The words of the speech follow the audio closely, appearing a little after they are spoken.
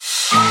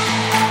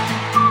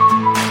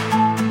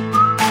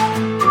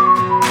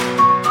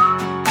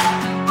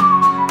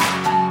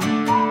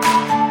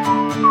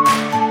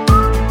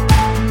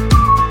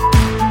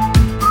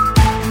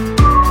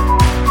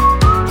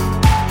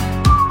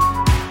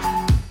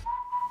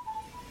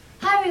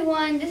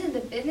everyone. This is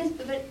the Business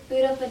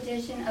Boot Up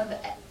edition of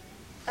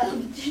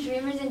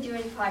Dreamers and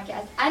Doers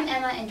podcast. I'm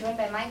Emma and joined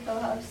by my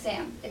co-host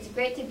Sam. It's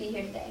great to be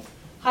here today.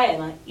 Hi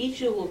Emma. Each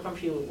show will come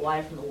to you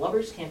live from the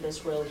Lovers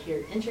campus where you'll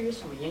hear interviews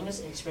from the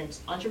youngest and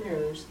experienced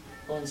entrepreneurs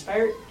who will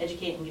inspire,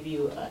 educate, and give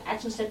you an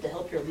action step to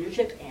help your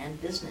leadership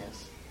and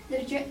business.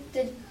 The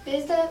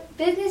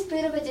Business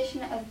Boot Up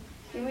edition of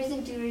Dreamers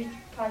and Doers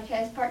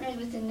podcast partners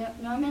with the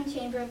Norman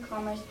Chamber of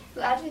Commerce,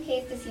 who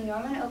advocates to see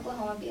Norman,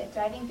 Oklahoma be a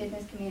thriving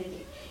business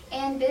community.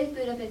 And Biz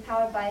Boot Up is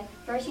powered by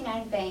First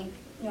United Bank,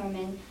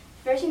 Norman.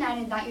 First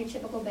United is not your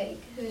typical bank,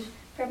 whose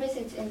purpose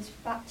is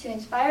to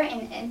inspire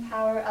and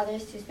empower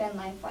others to spend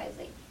life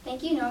wisely.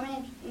 Thank you,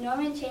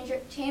 Norman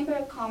Chamber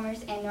of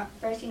Commerce and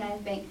First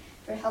United Bank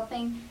for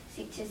helping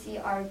to see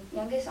our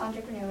youngest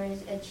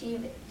entrepreneurs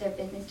achieve their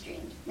business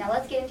dreams. Now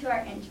let's get into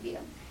our interview.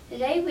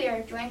 Today we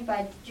are joined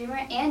by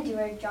dreamer and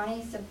doer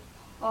Johnny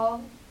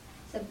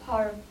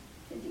Sapardi.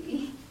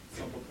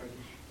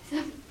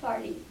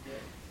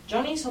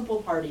 Johnny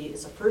Sapardi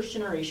is a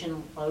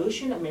first-generation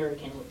Laotian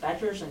American with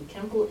bachelor's in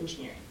chemical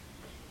engineering.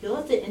 He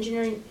left the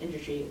engineering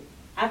industry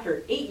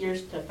after 8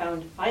 years to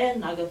found Faya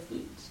Naga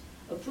Foods,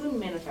 a food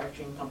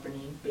manufacturing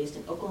company based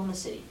in Oklahoma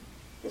City.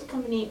 This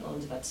company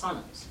owns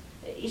Vatsanas,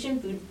 an Asian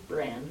food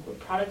brand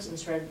with products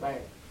inspired by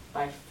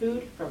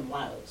food from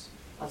Laos.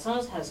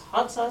 Vatsanas has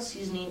hot sauce,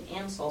 seasoning,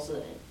 and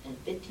salsa in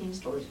 15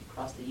 stores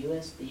across the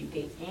U.S., the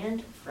U.K.,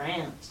 and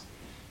France.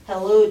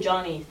 Hello,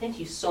 Johnny. Thank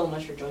you so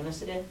much for joining us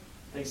today.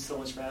 Thanks so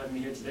much for having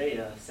me here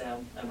today,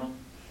 Sam, Emma.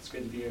 It's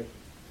great to be here.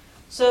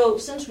 So,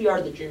 since we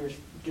are the Dreamers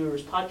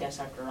Doers podcast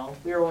after all,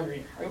 we are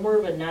wondering, are you more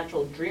of a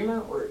natural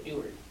dreamer or a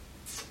doer?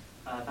 If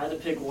I had to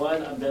pick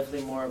one, I'm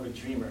definitely more of a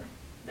dreamer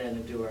than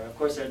a doer. Of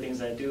course, there are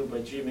things I do,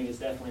 but dreaming is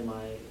definitely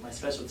my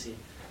specialty.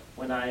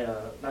 When I,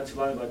 not too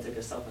long ago, I took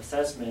a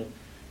self-assessment,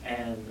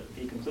 and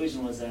the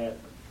conclusion was that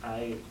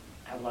I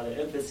have a lot of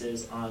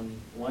emphasis on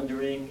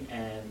wondering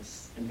and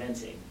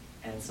inventing.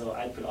 And so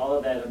I put all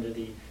of that under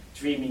the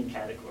dreaming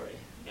category.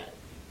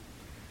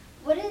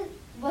 What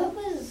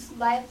was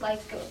life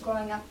like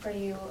growing up for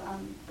you?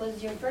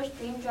 Was your first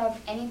dream job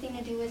anything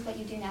to do with what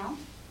you do now?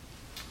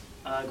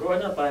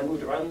 Growing up, I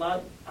moved around a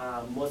lot.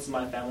 Most of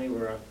my family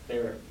were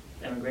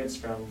immigrants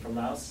from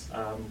Laos.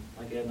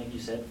 Like you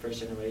said, first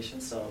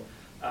generation. So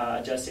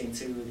adjusting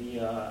to the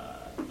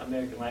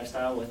American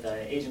lifestyle with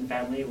an Asian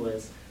family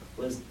was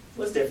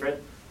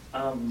different.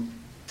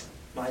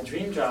 My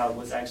dream job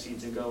was actually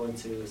to go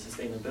into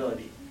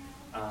sustainability.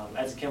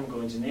 As a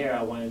chemical engineer,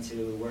 I wanted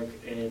to work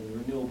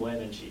in renewable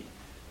energy.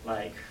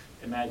 Like,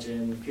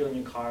 imagine fueling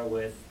your car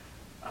with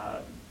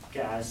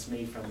gas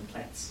made from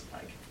plants,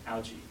 like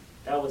algae.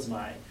 That was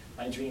my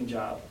dream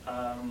job.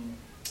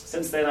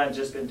 Since then, I've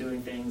just been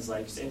doing things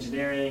like just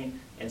engineering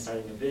and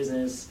starting a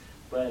business,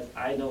 but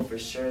I know for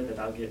sure that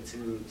I'll get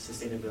to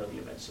sustainability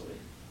eventually.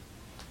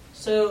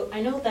 So,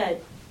 I know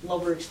that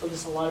Loveworks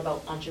focuses a lot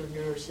about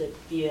entrepreneurship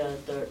via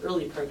the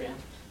early program.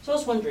 So I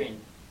was wondering,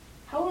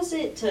 how is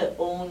it to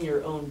own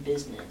your own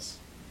business?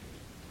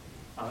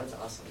 Oh, that's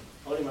awesome.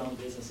 Owning my own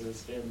business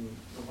has been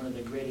one of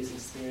the greatest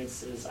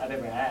experiences I've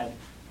ever had.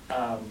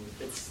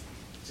 It's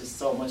just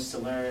so much to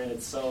learn.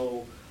 It's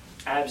so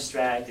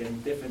abstract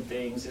and different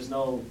things. There's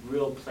no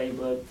real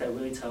playbook that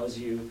really tells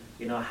you,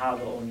 how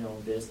to own your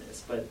own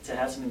business. But to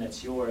have something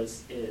that's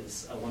yours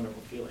is a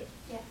wonderful feeling.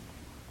 Yeah.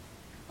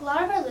 A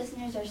lot of our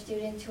listeners are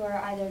students who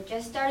are either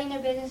just starting their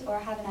business or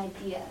have an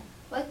idea.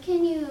 What do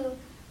you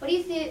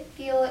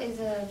feel is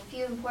a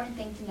few important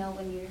things to know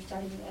when you're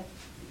starting a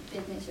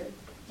business or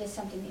just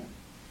something new?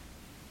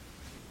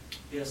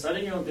 Yeah,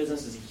 starting your own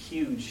business is a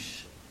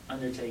huge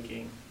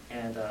undertaking,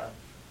 and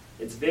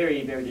it's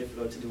very, very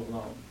difficult to do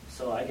alone.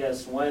 So I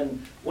guess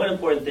one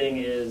important thing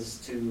is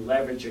to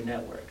leverage your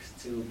network,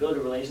 to build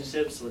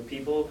relationships with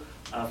people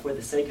for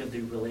the sake of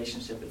the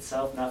relationship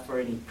itself, not for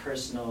any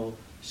personal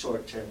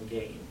short-term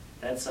gain.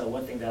 That's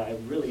one thing that I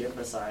really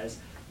emphasize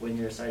when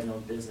you're starting your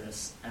own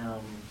business.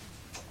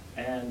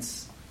 And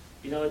it's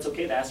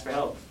okay to ask for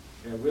help.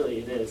 Really,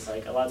 it is.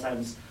 Like, a lot of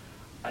times,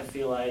 I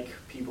feel like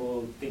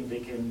people think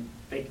they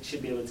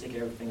should be able to take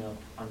everything up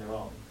on their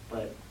own.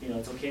 But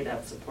it's okay to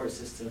have a support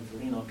system, to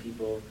lean on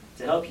people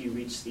to help you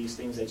reach these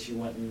things that you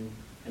want in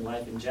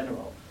life in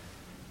general.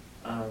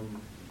 I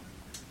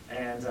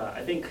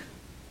think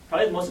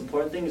probably the most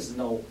important thing is to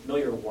know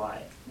your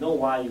why. Know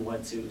why you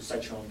want to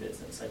start your own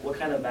business. Like, what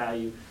kind of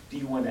value do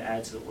you want to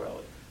add to the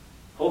world?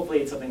 Hopefully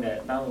it's something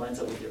that not only lines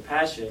up with your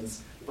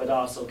passions, but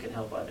also can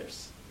help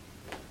others.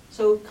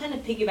 So, kind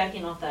of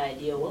piggybacking off that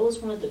idea, what was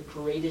one of the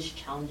greatest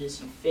challenges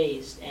you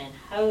faced, and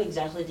how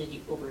exactly did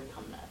you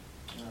overcome that?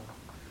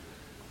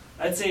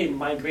 I'd say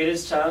my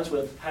greatest challenge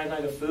with Faya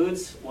Naga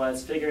Foods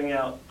was figuring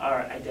out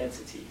our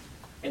identity.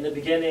 In the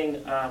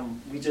beginning,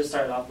 we just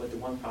started off with the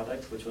one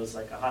product, which was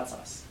like a hot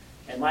sauce.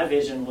 And my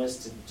vision was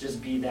to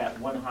just be that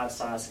one hot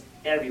sauce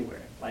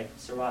everywhere, like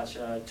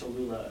Sriracha,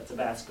 Cholula,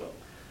 Tabasco,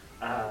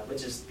 would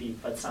just be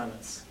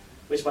Vatsanas,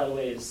 which, by the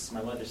way, is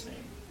my mother's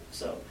name.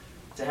 So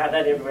to have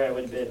that everywhere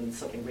would have been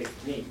something great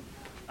for me.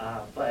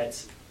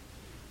 But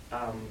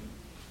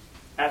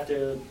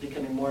after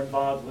becoming more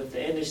involved with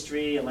the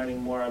industry and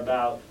learning more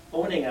about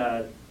owning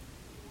a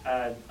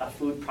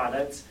food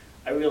product,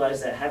 I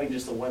realized that having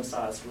just the one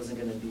sauce wasn't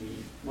going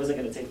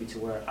to take me to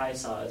where I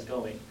saw us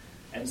going.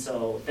 And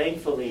so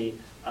thankfully,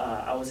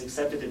 I was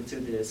accepted into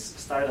this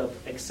startup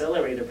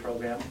accelerator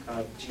program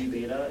called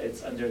G-Beta.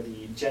 It's under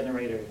the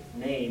Generator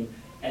name.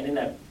 And in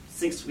that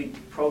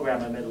 6-week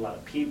program, I met a lot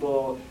of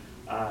people,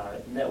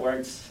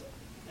 networked,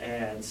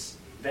 and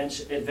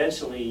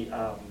eventually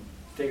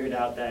figured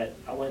out that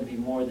I wanted to be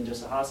more than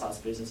just a hot sauce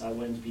business. I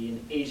wanted to be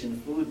an Asian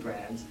food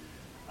brand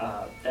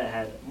that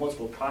had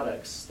multiple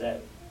products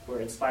that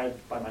were inspired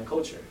by my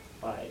culture,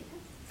 by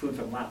food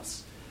from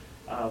Laos.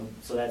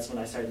 So that's when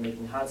I started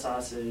making hot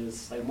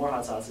sauces, like more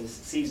hot sauces,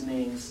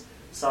 seasonings,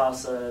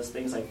 salsas,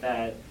 things like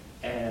that.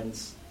 And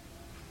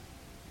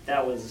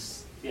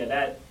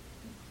that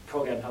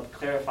program helped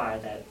clarify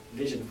that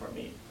vision for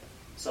me.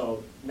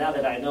 So now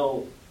that I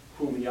know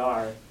who we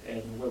are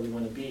and where we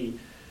want to be,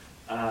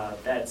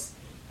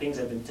 things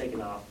have been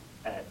taken off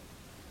at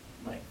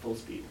like full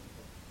speed.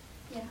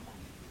 Yeah.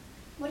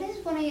 What is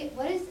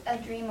a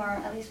dream, or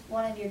at least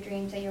one of your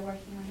dreams that you're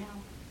working on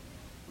now?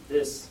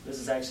 This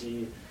is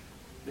actually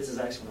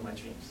one of my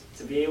dreams.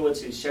 To be able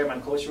to share my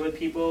culture with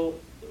people,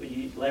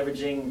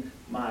 leveraging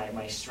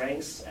my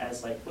strengths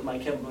as like with my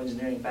chemical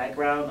engineering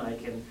background, I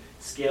can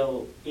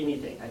scale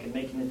anything. I can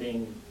make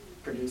anything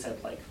produce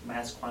at like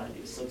mass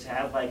quantities. So to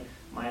have like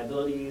my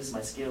abilities,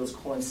 my skills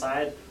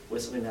coincide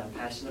with something that I'm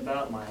passionate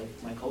about, my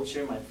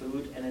culture, my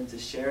food, and then to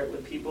share it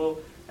with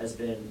people has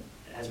been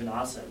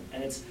awesome.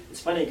 And it's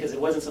funny because it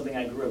wasn't something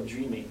I grew up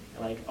dreaming.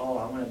 Like, oh,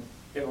 I want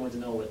everyone to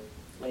know what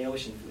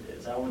Laotian food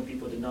is. I want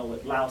people to know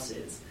what Laos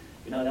is.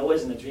 That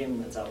wasn't a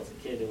dream since I was a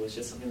kid. It was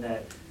just something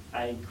that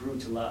I grew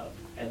to love.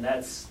 And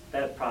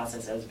that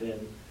process has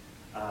been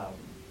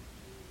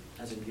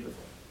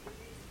beautiful.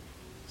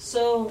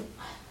 So,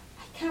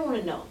 I kind of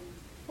want to know,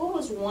 what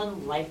was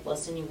one life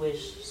lesson you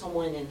wish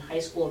someone in high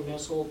school or middle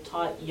school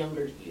taught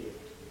younger you?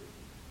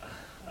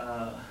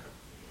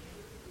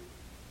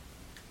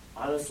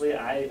 Honestly,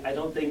 I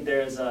don't think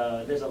there's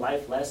a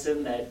life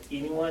lesson that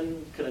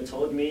anyone could have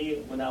told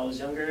me when I was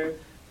younger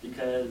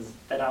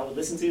that I would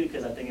listen to,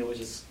 because I think it was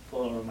just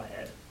flowing over my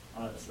head,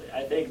 honestly.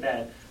 I think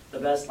that the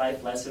best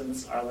life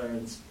lessons are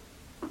learned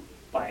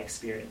by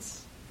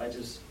experience, by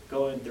just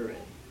going through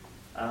it.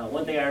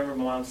 One thing I remember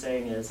my mom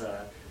saying is,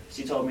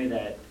 she told me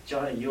that,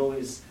 Johnny, you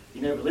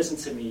never listen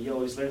to me, you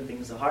always learn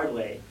things the hard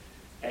way.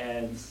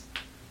 And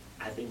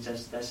I think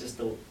that's just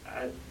the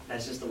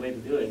way to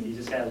do it. You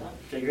just gotta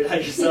figure it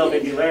out yourself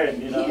and you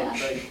learn, Yeah.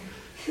 Like,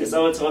 if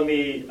someone told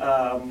me,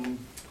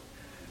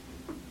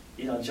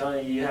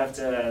 Johnny, you have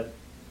to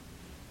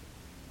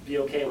be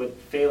okay with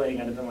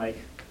failing, I'd have been like,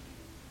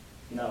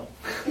 no.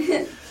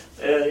 I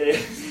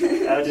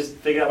would just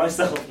figure it out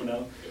myself,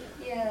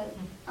 Yeah.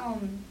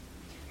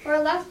 For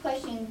our last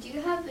question, do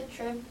you have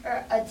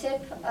a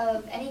tip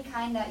of any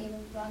kind that you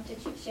want to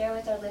share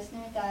with our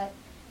listeners that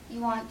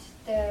want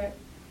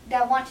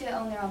to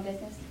own their own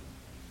business?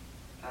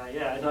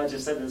 Yeah, I know I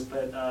just said this,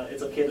 but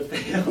it's okay to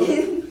fail.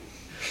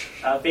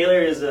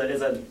 Failure is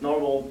a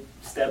normal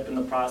step in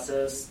the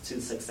process to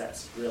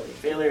success, really.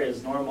 Failure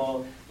is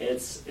normal.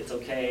 It's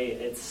okay.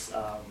 It's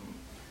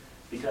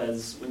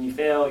because when you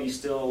fail, you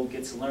still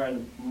get to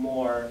learn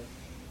more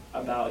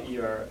about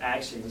your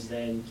actions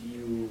than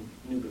you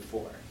knew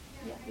before.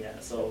 Yeah.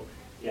 So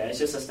it's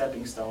just a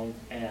stepping stone,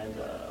 and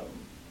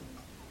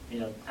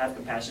have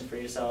compassion for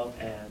yourself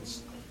and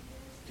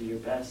do your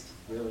best,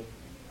 really.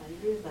 I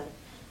agree with that.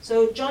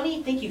 So,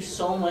 Johnny, thank you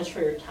so much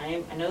for your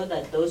time. I know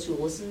that those who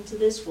listen to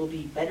this will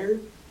be better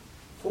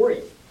for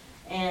it.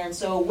 And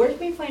so, where can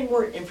we find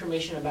more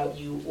information about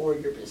you or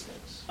your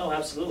business? Oh,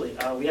 absolutely.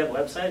 We have a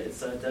website.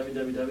 It's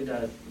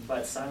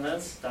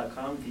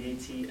www.vatsanas.com,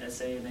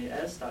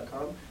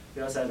 VATSANAS.com.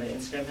 We also have an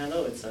Instagram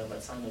handle. It's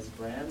Vatsanas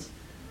Brands.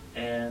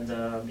 And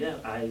I'm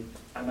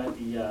at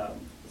the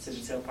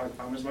Citrus Hill Park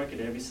Farmers Market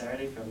every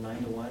Saturday from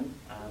 9 to 1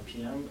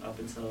 p.m. up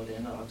until the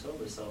end of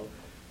October. So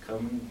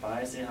come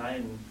by, say hi,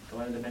 and go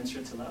on an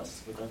adventure to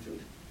Laos with our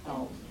food.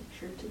 I'll make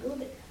sure to go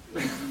there.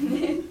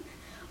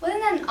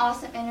 Wasn't that an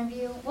awesome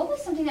interview? What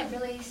was something that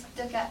really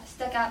stuck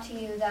out to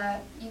you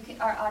that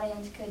our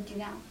audience could do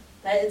now?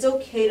 That it's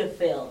okay to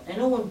fail. I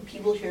know when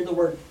people hear the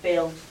word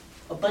fail,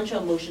 a bunch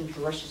of emotions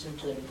rushes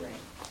into their brain.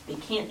 They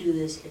can't do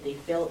this. If they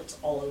fail, it's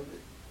all over.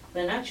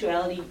 But in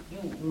actuality, you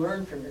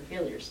learn from your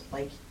failures,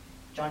 like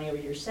Johnny over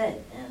here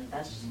said, and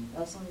that's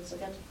something to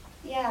look at.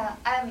 Yeah,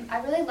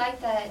 I really like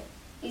that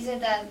he said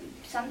that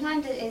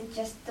sometimes it's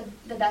just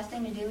the best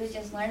thing to do is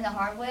just learn the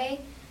hard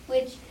way,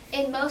 which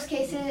in most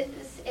cases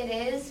it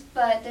is,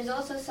 but there's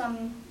also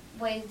some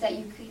ways that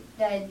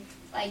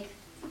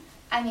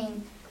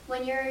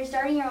when you're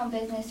starting your own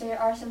business, there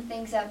are some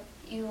things that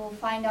you will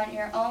find on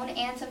your own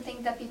and some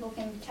things that people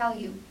can tell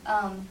you.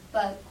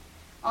 But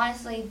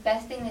honestly,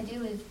 best thing to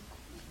do is,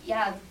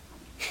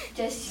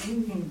 just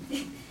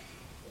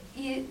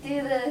you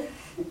do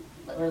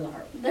learn the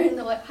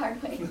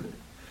hard way.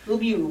 We'll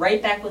be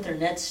right back with our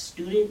next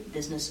student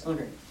business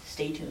owner.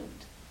 Stay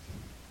tuned.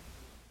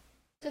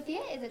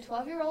 Sophia is a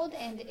 12-year-old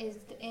and is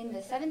in the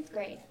 7th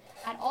grade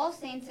at All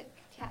Saints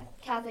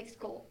Catholic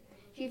School.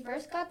 She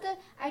first got the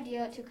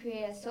idea to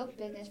create a soap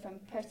business from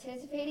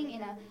participating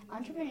in an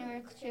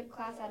entrepreneurship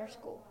class at her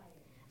school.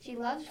 She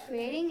loves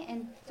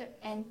creating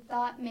and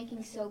thought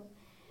making soap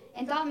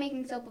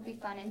would be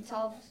fun and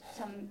solve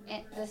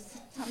the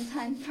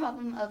sometimes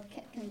problem of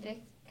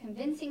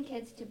convincing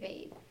kids to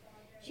bathe.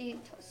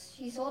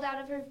 She sold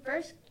out of her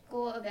first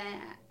school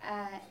event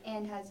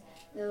and has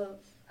the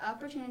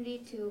opportunity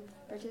to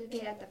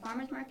participate at the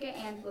farmers market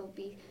and will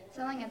be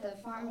selling at the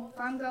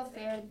Farm Girl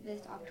Fair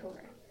this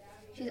October.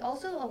 She's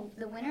also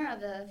the winner of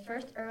the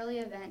first early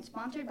event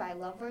sponsored by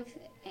Loveworks,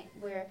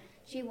 where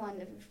she won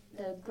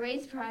the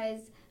grades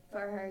prize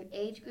for her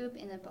age group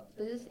in the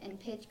booth and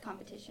pitch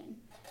competition.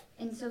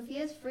 In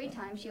Sophia's free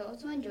time, she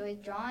also enjoys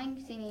drawing,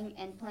 singing,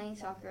 and playing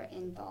soccer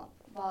and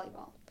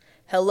volleyball.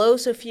 Hello,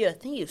 Sophia.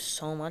 Thank you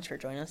so much for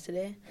joining us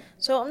today.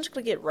 So I'm just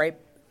going to get right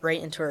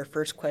into our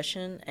first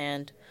question,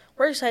 and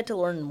we're excited to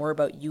learn more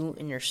about you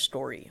and your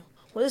story.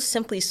 What is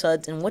Simply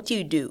Suds, and what do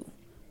you do?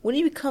 When do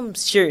you become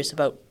serious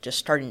about just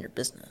starting your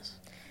business?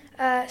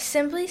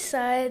 Simply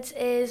Suds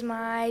is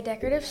my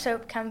decorative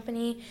soap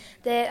company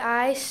that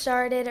I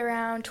started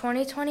around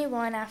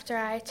 2021 after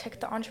I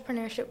took the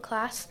entrepreneurship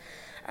class.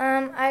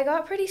 I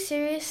got pretty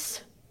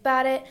serious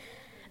about it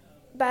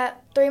about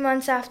 3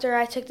 months after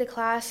I took the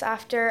class,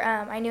 after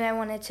I knew I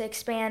wanted to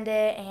expand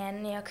it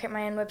and create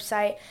my own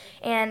website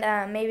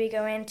and maybe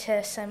go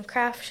into some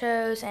craft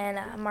shows and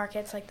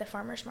markets like the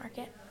farmers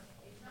market.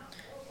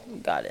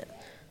 Got it.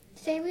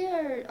 Today we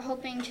are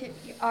hoping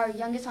our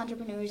youngest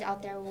entrepreneurs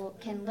out there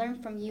can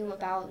learn from you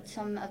about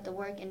some of the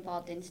work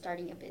involved in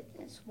starting a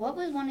business. What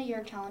was one of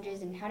your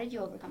challenges and how did you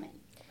overcome it?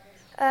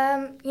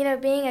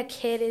 Being a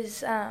kid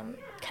is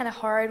kind of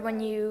hard when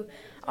you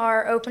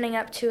are opening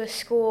up to a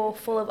school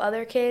full of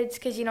other kids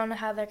because you don't know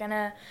how they're going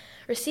to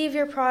receive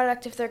your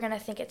product, if they're going to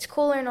think it's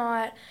cool or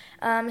not,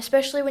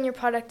 especially when your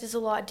product is a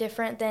lot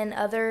different than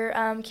other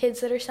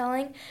kids that are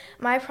selling.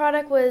 My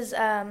product was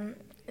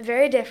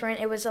very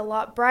different. It was a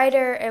lot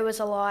brighter. It was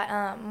a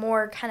lot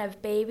more kind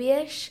of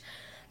babyish,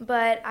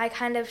 but I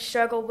kind of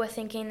struggled with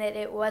thinking that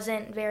it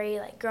wasn't very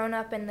grown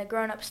up, and the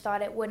grown-ups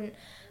thought it wouldn't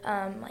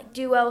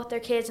do well with their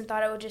kids and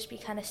thought it would just be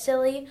kind of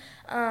silly.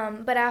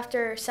 But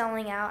after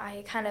selling out,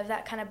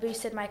 that kind of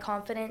boosted my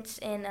confidence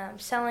in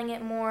selling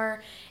it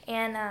more,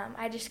 and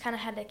I just kind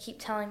of had to keep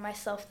telling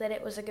myself that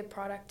it was a good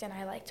product and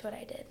I liked what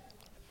I did.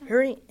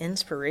 Very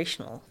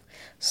inspirational.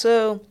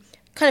 So,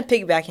 kind of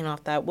piggybacking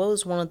off that, what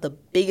was one of the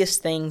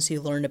biggest things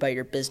you learned about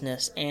your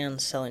business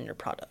and selling your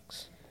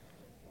products?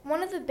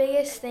 One of the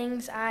biggest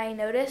things I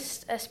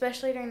noticed,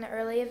 especially during the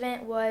early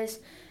event, was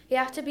you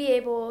have to be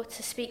able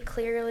to speak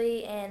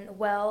clearly and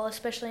well,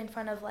 especially in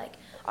front of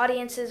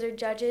audiences or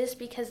judges,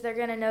 because they're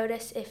going to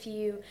notice if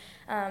you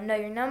know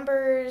your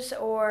numbers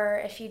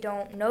or if you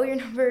don't know your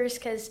numbers,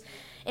 because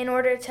in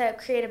order to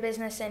create a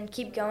business and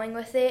keep going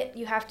with it,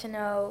 you have to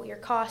know your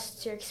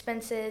costs, your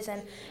expenses,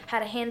 and how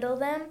to handle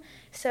them.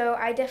 So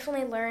I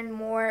definitely learned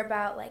more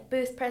about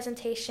booth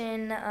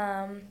presentation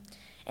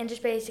and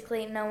just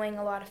basically knowing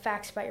a lot of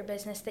facts about your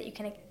business that you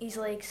can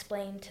easily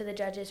explain to the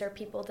judges or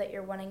people that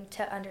you're wanting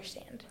to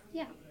understand.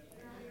 Yeah.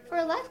 For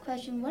our last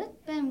question, what has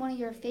been one of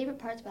your favorite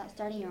parts about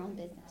starting your own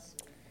business?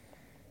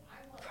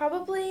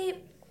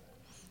 Probably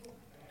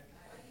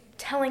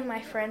telling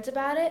my friends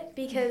about it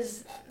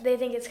because they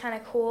think it's kind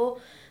of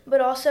cool, but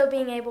also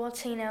being able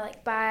to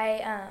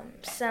buy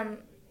some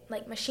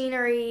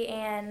machinery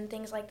and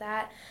things like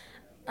that.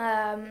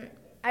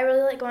 I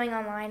really like going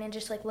online and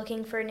just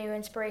looking for new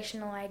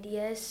inspirational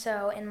ideas.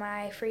 So in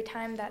my free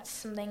time, that's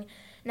something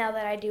now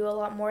that I do a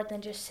lot more than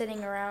just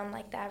sitting around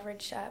like the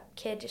average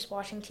kid just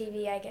watching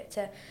TV. I get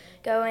to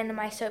go into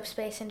my soap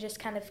space and just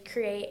kind of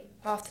create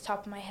off the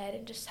top of my head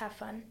and just have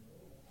fun.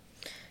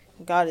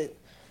 Got it.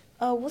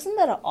 Wasn't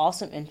that an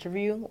awesome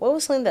interview? What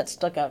was something that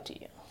stuck out to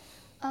you?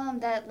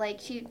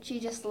 That she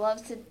just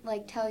loves to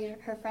tell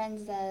her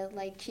friends that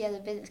she has a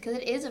business, because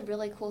it is a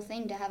really cool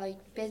thing to have a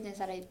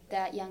business at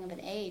that young of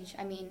an age.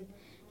 I mean,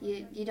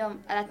 you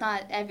don't, that's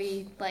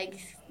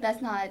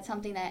not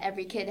something that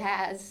every kid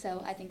has,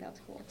 so I think that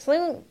was cool.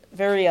 Something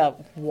very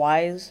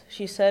wise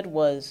she said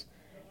was,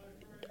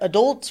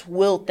 adults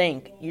will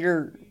think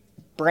your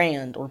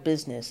brand or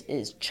business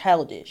is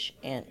childish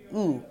and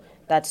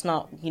that's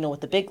not with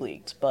the big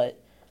leagues, but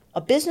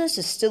a business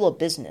is still a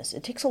business.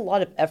 It takes a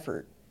lot of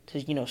effort to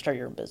start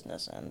your own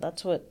business, and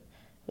that's what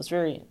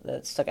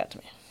that stuck out to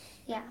me.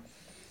 Yeah.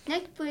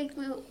 Next week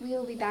we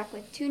will be back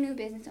with 2 new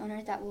business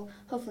owners that will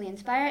hopefully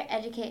inspire,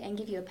 educate, and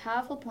give you a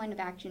powerful point of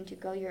action to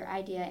grow your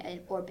idea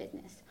or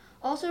business.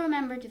 Also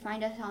remember to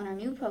find us on our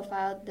new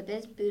profile, the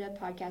Biz Buddha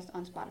Podcast,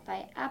 on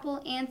Spotify,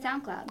 Apple, and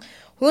SoundCloud.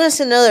 We want to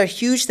send another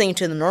huge thank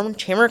you to the Norman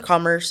Chamber of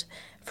Commerce,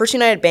 First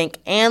United Bank,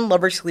 and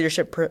Loveworks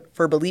Leadership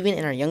for believing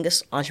in our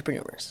youngest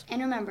entrepreneurs.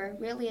 And remember,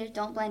 real leaders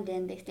don't blend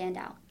in, they stand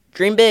out.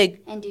 Dream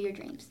big. And do your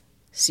dreams.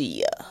 See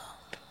ya.